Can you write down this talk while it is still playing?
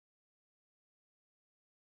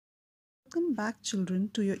Welcome back, children,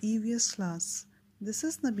 to your EVS class. This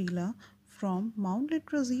is Nabila from Mount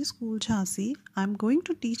Literacy School Jhansi. I'm going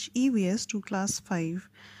to teach EVS to class 5.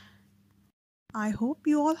 I hope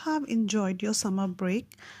you all have enjoyed your summer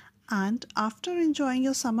break, and after enjoying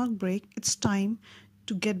your summer break, it's time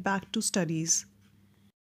to get back to studies.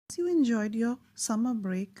 As you enjoyed your summer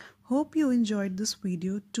break, hope you enjoyed this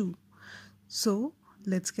video too. So,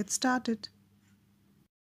 let's get started.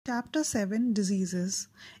 Chapter 7 Diseases.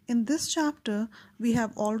 In this chapter, we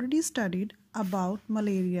have already studied about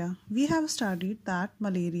malaria. We have studied that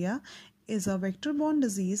malaria is a vector-borne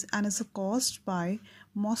disease and is caused by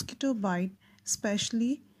mosquito bite,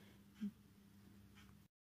 especially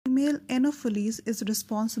female Anopheles is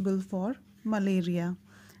responsible for malaria.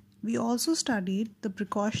 We also studied the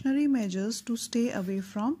precautionary measures to stay away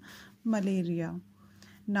from malaria.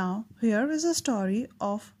 Now, here is a story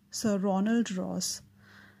of Sir Ronald Ross.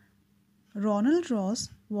 Ronald Ross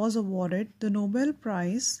was awarded the Nobel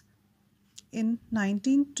Prize in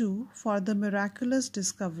 1902 for the miraculous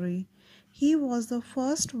discovery. He was the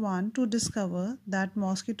first one to discover that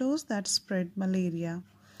mosquitoes that spread malaria.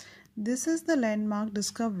 This is the landmark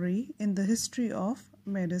discovery in the history of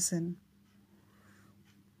medicine.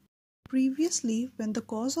 Previously, when the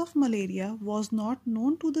cause of malaria was not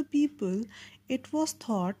known to the people, it was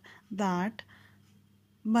thought that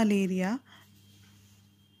malaria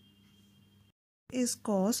is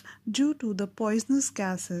caused due to the poisonous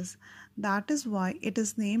gases. That is why it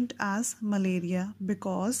is named as malaria,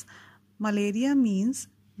 because malaria means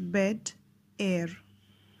bad air.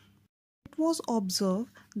 It was observed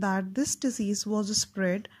that this disease was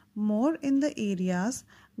spread more in the areas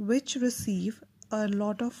which receive a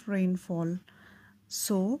lot of rainfall.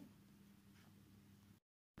 So,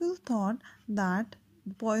 people thought that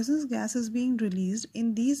poisonous gas is being released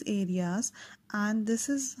in these areas, and this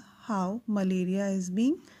is how malaria is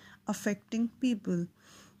being affecting people.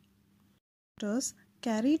 Doctors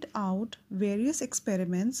carried out various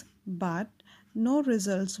experiments, but no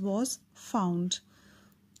results was found.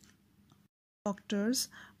 Doctors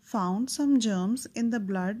found some germs in the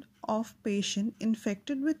blood of patient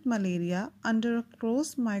infected with malaria under a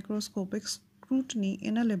close microscopic scrutiny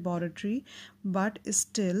in a laboratory, but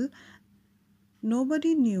still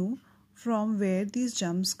nobody knew from where these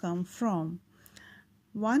germs come from.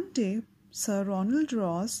 One day, Sir Ronald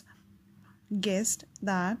Ross guessed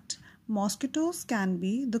that mosquitoes can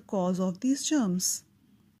be the cause of these germs.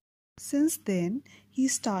 Since then, he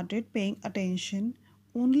started paying attention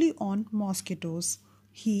only on mosquitoes.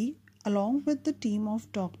 He, along with the team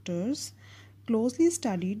of doctors, closely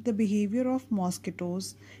studied the behavior of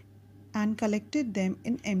mosquitoes and collected them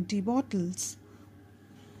in empty bottles.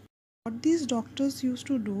 What these doctors used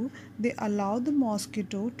to do, they allow the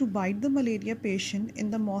mosquito to bite the malaria patient in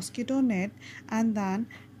the mosquito net and then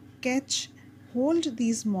hold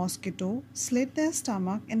these mosquito, slit their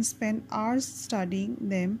stomach and spend hours studying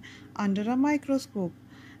them under a microscope.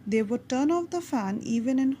 They would turn off the fan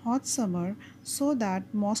even in hot summer so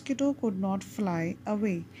that mosquito could not fly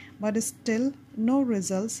away, but still no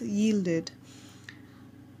results yielded.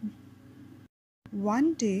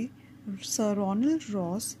 One day, Sir Ronald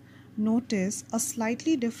Ross noticed a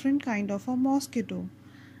slightly different kind of a mosquito.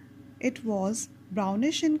 It was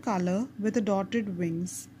brownish in color with dotted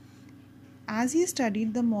wings. As he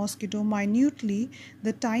studied the mosquito minutely,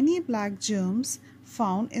 the tiny black germs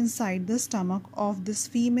found inside the stomach of this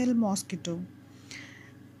female mosquito,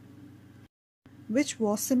 which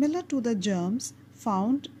was similar to the germs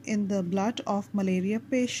found in the blood of malaria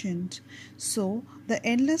patient. So the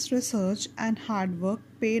endless research and hard work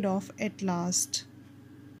paid off at last.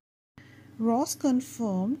 Ross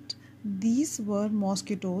confirmed these were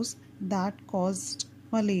mosquitoes that caused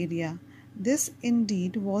malaria. This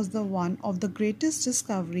indeed was the one of the greatest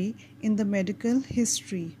discovery in the medical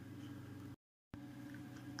history.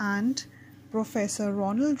 And Professor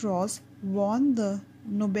Ronald Ross won the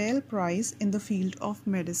Nobel Prize in the field of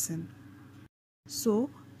medicine. So,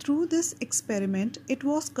 through this experiment, it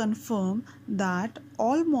was confirmed that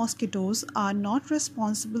all mosquitoes are not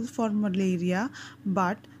responsible for malaria,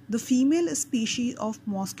 but the female species of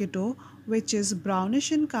mosquito, which is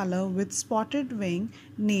brownish in color with spotted wing,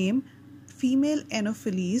 named female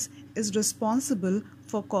Anopheles, is responsible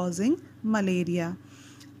for causing malaria.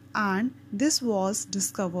 And this was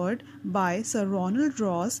discovered by Sir Ronald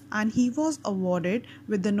Ross, and he was awarded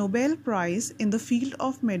with the Nobel Prize in the field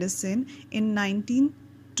of medicine in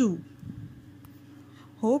 1902.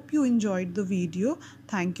 Hope you enjoyed the video.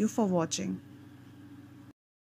 Thank you for watching.